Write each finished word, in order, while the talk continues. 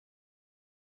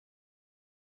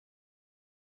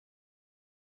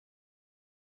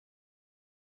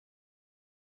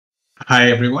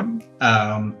Hi everyone,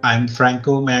 I'm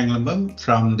Franco Mayanglambam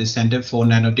from the Center for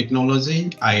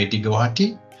Nanotechnology, IIT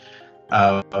Guwahati.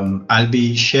 I'll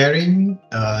be sharing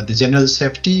the general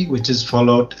safety, which is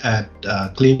followed at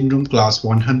Cleanroom class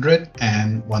 100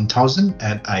 and 1000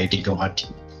 at IIT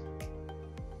Guwahati.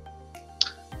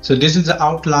 So this is the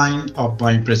outline of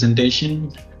my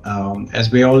presentation.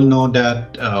 As we all know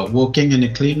that working in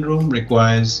a clean room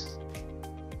requires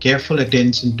careful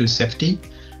attention to safety,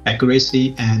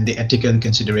 accuracy, and the ethical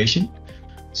consideration.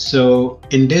 So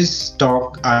in this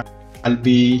talk, I'll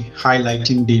be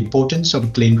highlighting the importance of a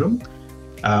clean room.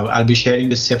 I'll be sharing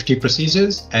the safety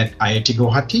procedures at IIT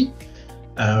Guwahati,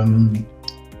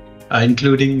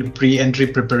 including pre-entry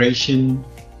preparation,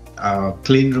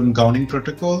 clean room gowning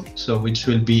protocol, so which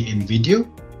will be in video,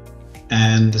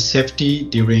 and the safety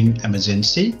during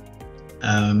emergency.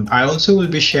 I also will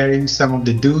be sharing some of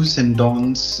the do's and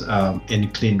don'ts in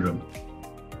clean room.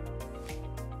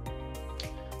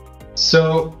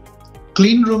 So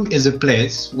clean room is a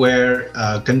place where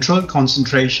controlled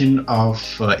concentration of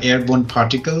airborne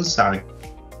particles are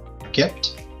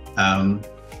kept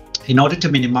in order to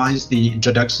minimize the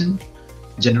introduction,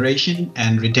 generation,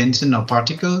 and retention of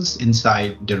particles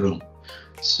inside the room.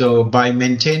 So by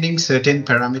maintaining certain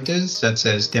parameters such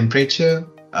as temperature,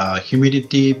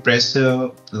 humidity,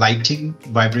 pressure, lighting,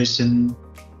 vibration,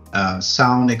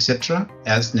 sound, etc.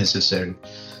 as necessary.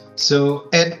 So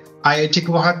at IIT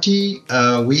Guwahati,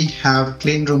 we have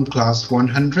clean room class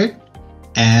 100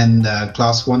 and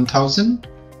class 1000.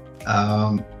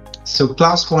 So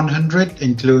class 100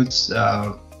 includes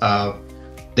the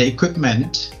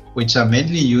equipment which are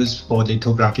mainly used for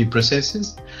lithography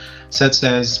processes, such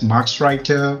as marks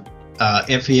writer,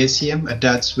 FESEM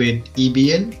attached with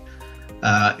EBL,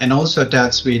 and also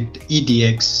attached with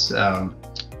EDX.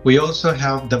 We also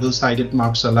have double-sided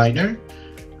marks aligner,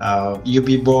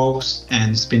 UV box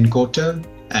and spin coater,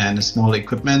 and small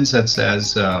equipment such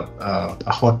as a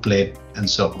hot plate and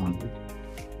so on.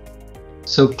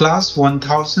 So class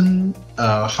 1000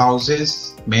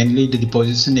 houses mainly the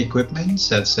deposition equipment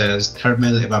such as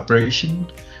thermal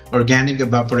evaporation, organic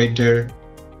evaporator,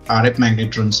 RF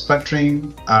magnetron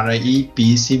sputtering, RIE,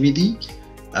 PECVD,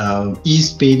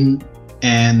 E-spin,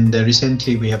 and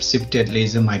recently we have shifted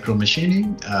laser micro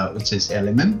machining, which is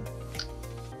LMM.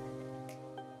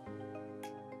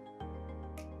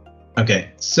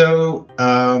 Okay, so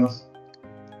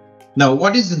now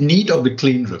what is the need of the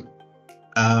clean room?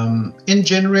 In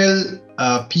general,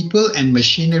 people and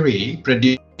machinery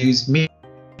produce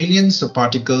millions of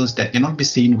particles that cannot be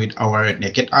seen with our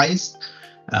naked eyes.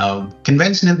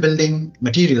 Conventional building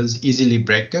materials easily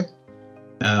break up.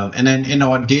 And then in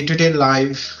our day-to-day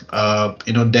life,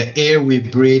 the air we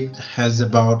breathe has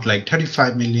about like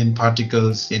 35 million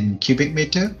particles in cubic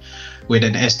meter with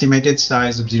an estimated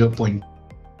size of 0.5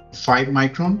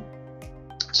 micron.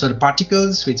 So the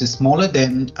particles which is smaller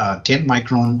than 10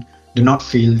 micron do not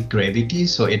feel gravity,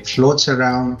 so it floats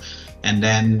around, and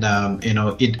then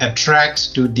it attracts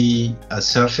to the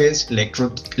surface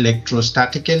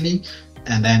electrostatically,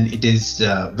 and then it is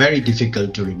very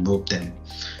difficult to remove them.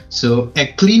 So a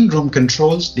clean room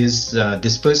controls this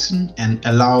dispersion and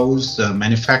allows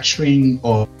manufacturing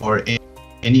or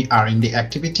any R&D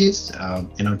activities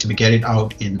to be carried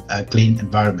out in a clean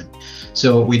environment,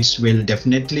 so which will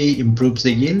definitely improve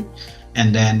the yield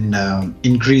and then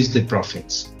increase the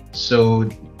profits. So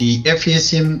the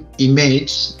FESM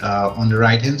image on the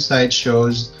right hand side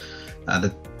shows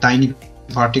the tiny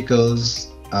particles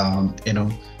on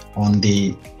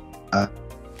the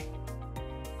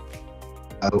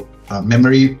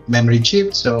memory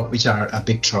chip, so which are a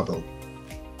big trouble.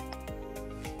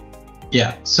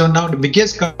 Yeah, so now the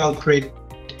biggest culprit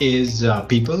is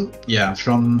people. Yeah,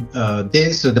 from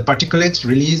this, so the particulates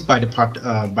released by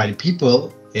the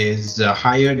people is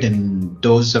higher than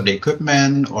those of the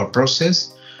equipment or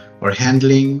process or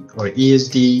handling or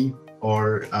ESD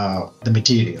or the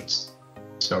materials.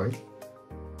 Sorry.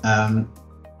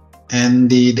 And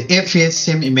the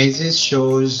FESM images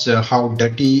shows how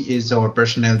dirty is our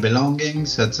personal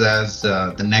belongings, such as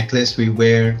the necklace we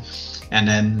wear, and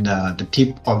then the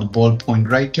tip of the ballpoint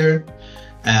writer.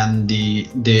 And the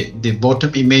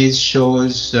bottom image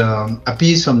shows a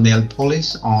piece of nail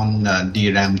polish on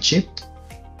the RAM chip.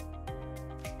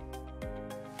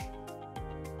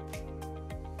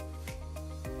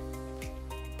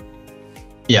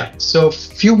 Yeah, so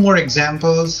few more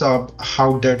examples of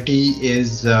how dirty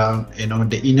is the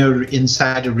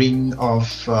inside ring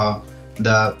of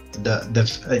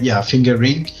the finger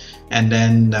ring, and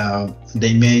then the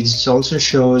image also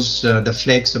shows the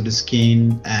flakes of the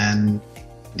skin and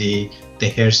the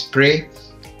hairspray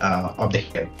of the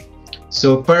hair.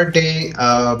 So per day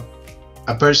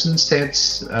a person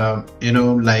sets,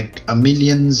 like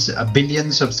billions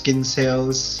of skin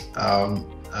cells.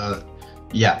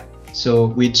 Yeah, so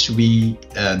which we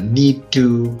need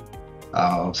to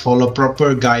follow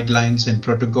proper guidelines and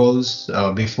protocols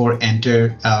before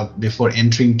entering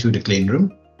to the clean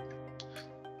room.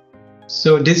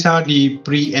 So these are the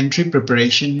pre-entry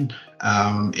preparation,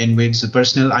 in which the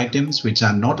personal items which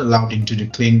are not allowed into the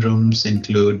clean rooms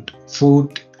include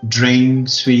food, drink,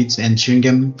 sweets, and chewing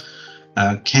gum,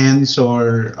 cans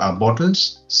or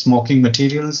bottles. Smoking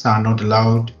materials are not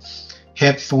allowed.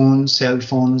 Headphones, cell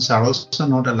phones are also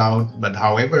not allowed. But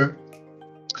however,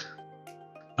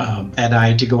 at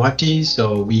IIT Guwahati,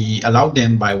 so we allowed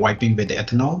them by wiping with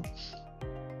ethanol.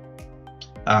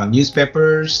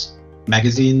 Newspapers,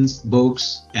 magazines,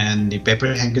 books, and the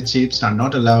paper handkerchiefs are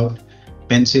not allowed.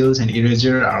 Pencils and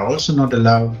eraser are also not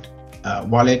allowed.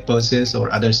 Wallet, purses,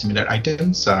 or other similar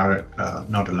items are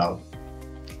not allowed.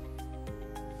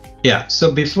 Yeah,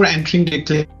 so before entering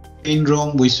the clean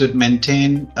room, we should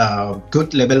maintain a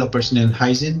good level of personal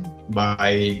hygiene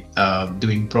by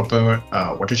doing proper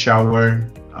water shower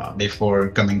before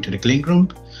coming to the clean room.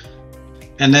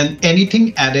 And then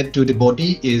anything added to the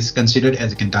body is considered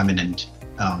as a contaminant,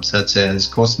 such as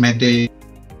cosmetics,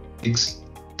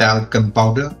 talcum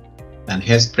powder, and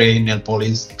hairspray, nail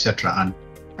polish, etc. are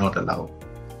not allowed.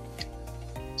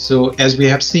 So as we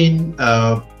have seen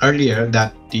earlier,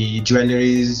 that the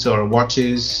jewelries or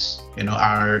watches,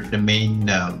 are the main,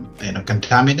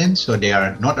 contaminants, so they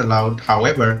are not allowed.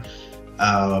 However,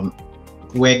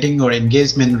 wedding or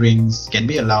engagement rings can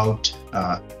be allowed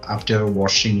after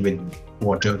washing with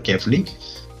water carefully.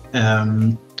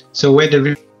 So where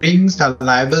the rings are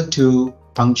liable to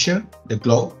puncture the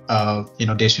globe,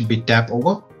 they should be tapped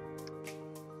over.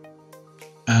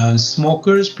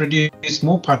 Smokers produce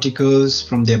more particles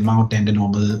from their mouth than the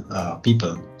normal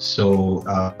people. So,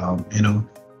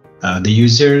 the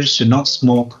users should not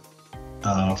smoke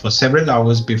for several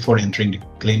hours before entering the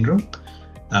clean room.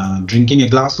 Drinking a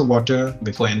glass of water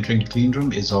before entering the clean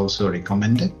room is also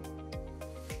recommended.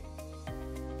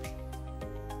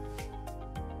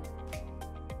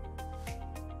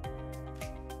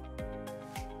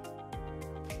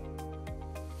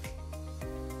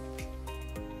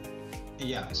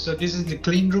 Yeah, so this is the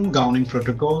clean room gowning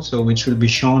protocol, so which will be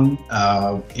shown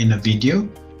in a video.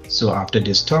 So after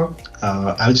this talk,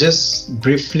 I'll just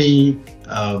briefly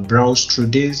browse through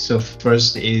this. So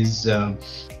first is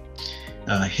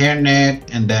hairnet,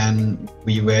 and then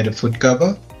we wear the foot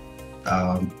cover,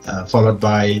 followed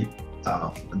by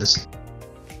the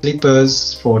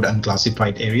slippers for the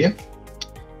unclassified area.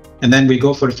 And then we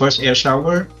go for the first air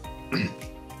shower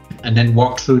and then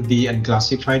walk through the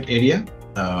unclassified area,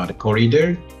 the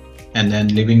corridor, and then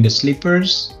leaving the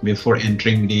slippers before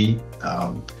entering the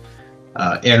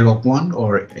airlock 1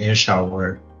 or air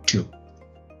shower 2.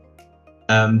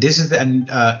 This is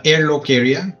the airlock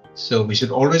area, so we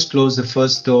should always close the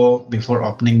first door before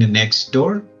opening the next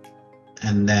door,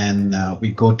 and then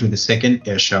we go to the second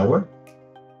air shower.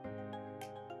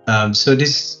 So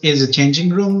this is a changing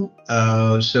room.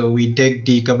 So we take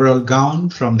the coverall gown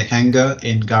from the hanger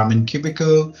in garment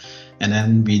cubicle, and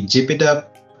then we zip it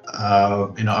up,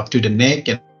 up to the neck,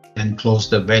 and close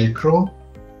the Velcro.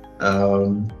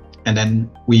 And then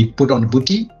we put on a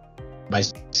bootie by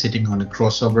sitting on a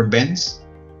crossover bench.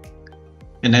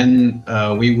 And then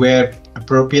we wear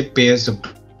appropriate pairs of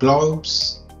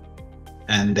gloves.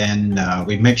 And then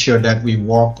we make sure that we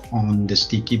walk on the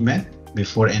sticky mat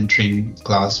before entering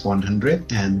class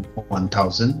 100 and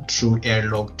 1000 through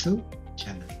airlock 2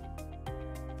 channel.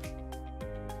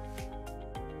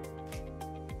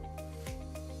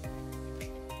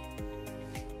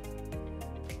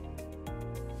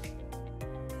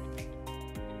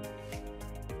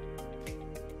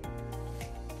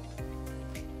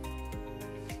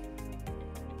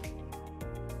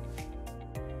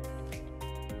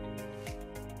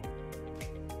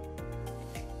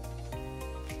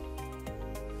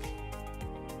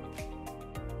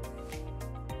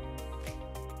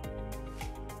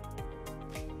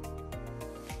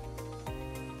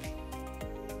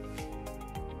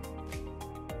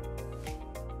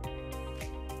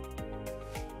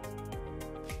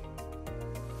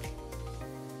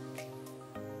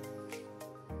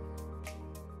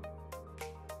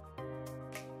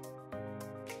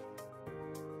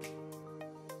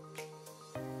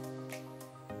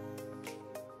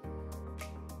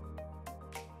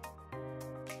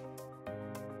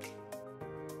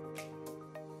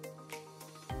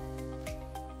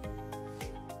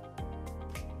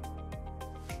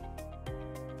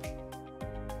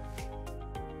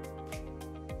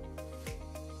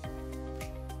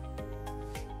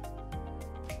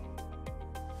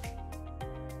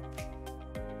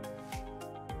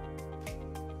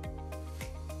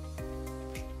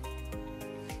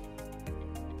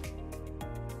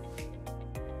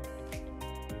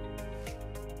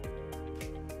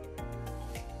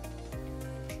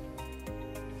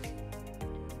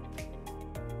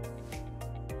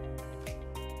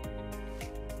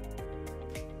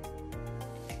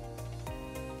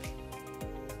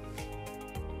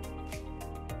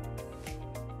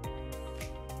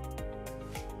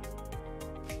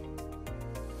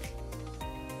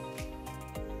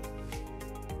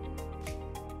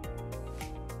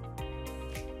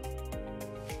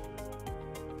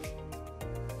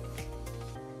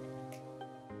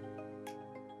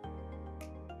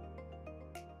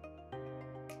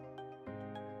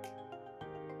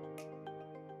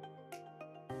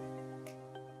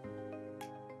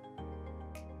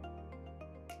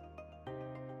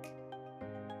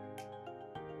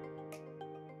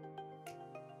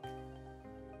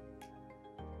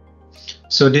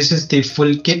 So this is the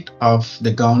full kit of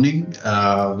the gowning.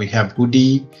 We have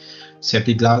hoodie,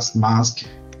 safety glass, mask,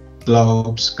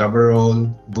 gloves,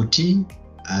 coverall, bootie,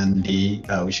 and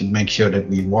we should make sure that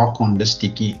we walk on the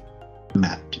sticky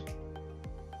mat.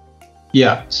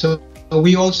 Yeah, so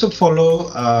we also follow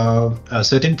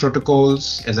certain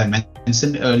protocols, as I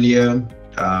mentioned earlier,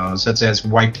 such as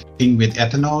wiping with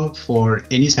ethanol for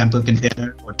any sample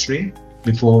container or tray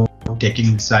before taking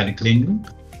inside a clean room.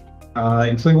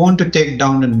 If we want to take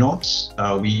down the notes,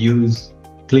 we use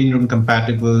clean room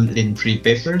compatible lint-free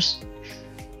papers.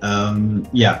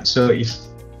 Yeah, so if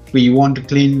we want to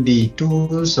clean the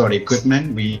tools or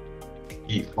equipment, we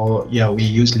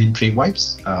use lint-free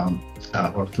wipes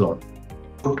or cloth,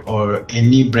 or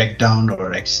any breakdown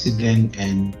or accident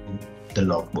in the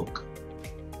logbook.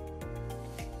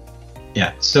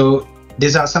 Yeah, so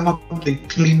these are some of the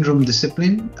clean room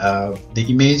discipline. The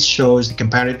image shows the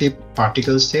comparative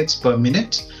particle sets per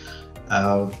minute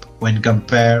when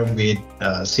compared with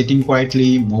sitting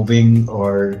quietly, moving,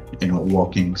 or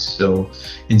walking. So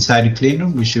inside a clean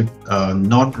room, we should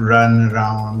not run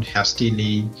around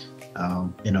hastily,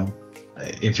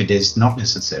 if it is not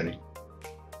necessary.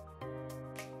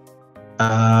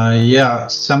 Yeah,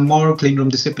 some more clean room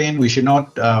discipline. We should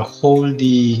not hold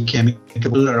the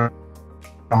chemical around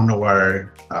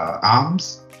our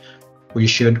arms. We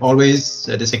should always,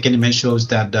 the second image shows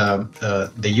that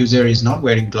the user is not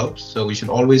wearing gloves, so we should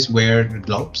always wear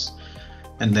gloves.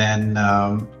 And then,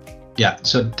 yeah,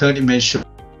 so third image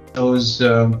shows,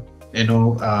 the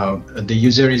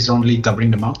user is only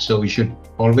covering the mouth, so we should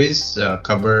always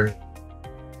cover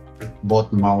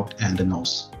both mouth and the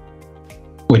nose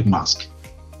with mask.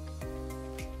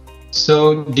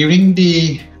 So during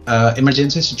the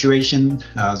emergency situation,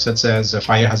 such as a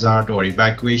fire hazard or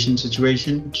evacuation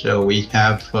situation, so we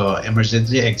have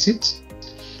emergency exits,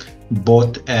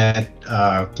 both at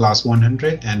class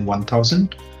 100 and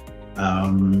 1000.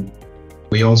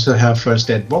 We also have first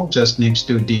aid box just next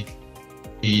to the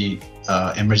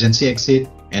emergency exit,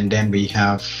 and then we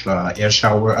have water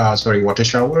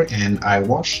shower and eye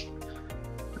wash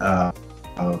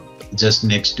just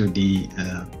next to the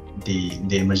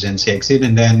emergency exit,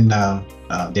 and then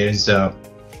there is a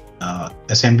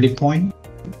assembly point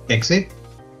exit,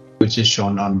 which is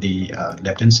shown on the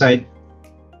left hand side.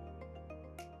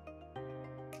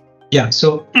 Yeah,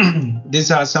 so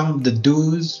these are some of the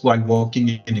do's while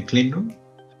working in a clean room.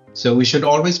 So we should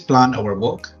always plan our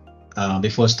work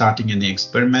before starting any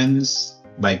experiments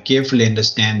by carefully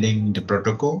understanding the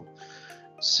protocol.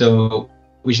 So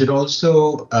we should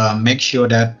also make sure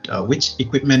that which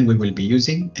equipment we will be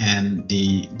using and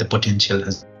the potential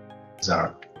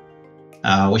hazard.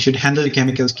 We should handle the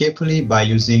chemicals carefully by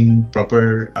using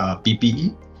proper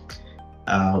PPE.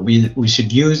 We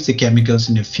should use the chemicals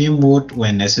in a few mode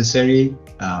when necessary.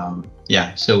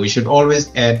 Yeah, so we should always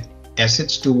add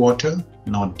acids to water,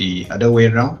 not the other way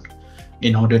around,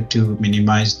 in order to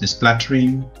minimize the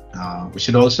splattering. We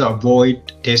should also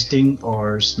avoid testing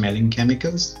or smelling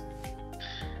chemicals.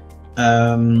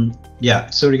 Yeah,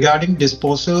 so regarding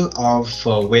disposal of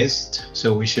waste,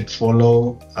 so we should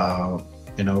follow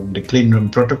the clean room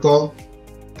protocol.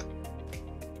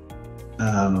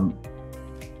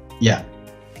 Yeah,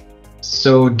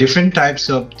 so different types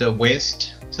of the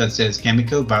waste, such as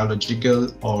chemical, biological,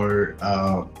 or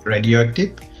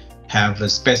radioactive, have a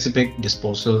specific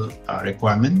disposal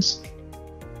requirements.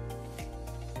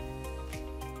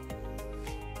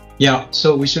 Yeah,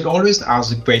 so we should always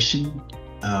ask the question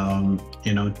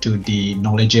to the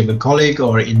knowledgeable colleague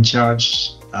or in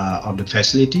charge of the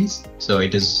facilities. So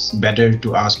it is better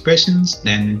to ask questions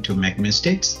than to make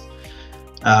mistakes.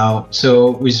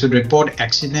 So we should report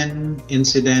accident,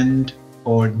 incident,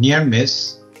 or near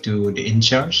miss to the in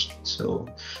charge. So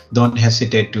don't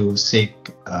hesitate to seek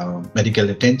medical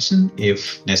attention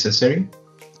if necessary.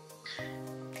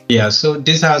 Yeah, so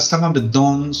these are some of the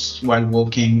don'ts while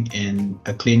working in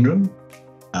a clean room.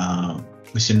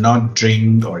 We should not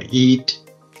drink or eat,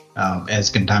 as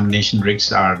contamination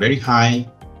risks are very high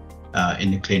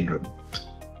in the clean room.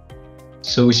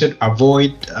 So we should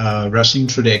avoid rushing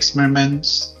through the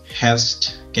experiments.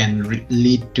 Haste can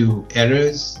lead to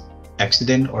errors,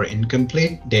 accident, or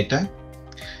incomplete data.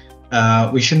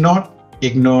 We should not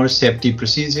ignore safety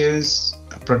procedures,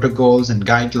 protocols, and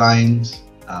guidelines.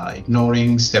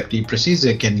 Ignoring safety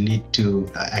procedure can lead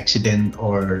to accident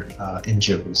or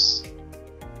injuries.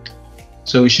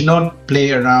 So we should not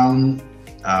play around,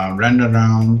 run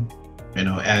around,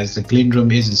 as the clean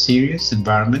room is a serious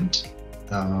environment.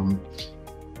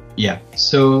 Yeah,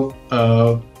 so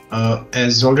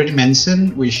as already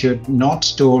mentioned, we should not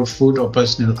store food or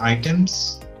personal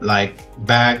items like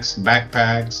bags,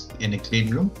 backpacks in a clean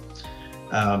room.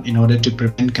 in order to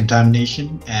prevent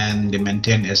contamination and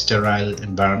maintain a sterile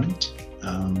environment.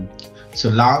 So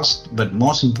last but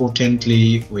most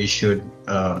importantly, we should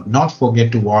not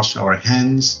forget to wash our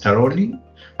hands thoroughly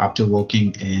after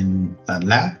working in a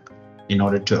lab in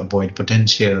order to avoid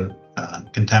potential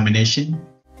contamination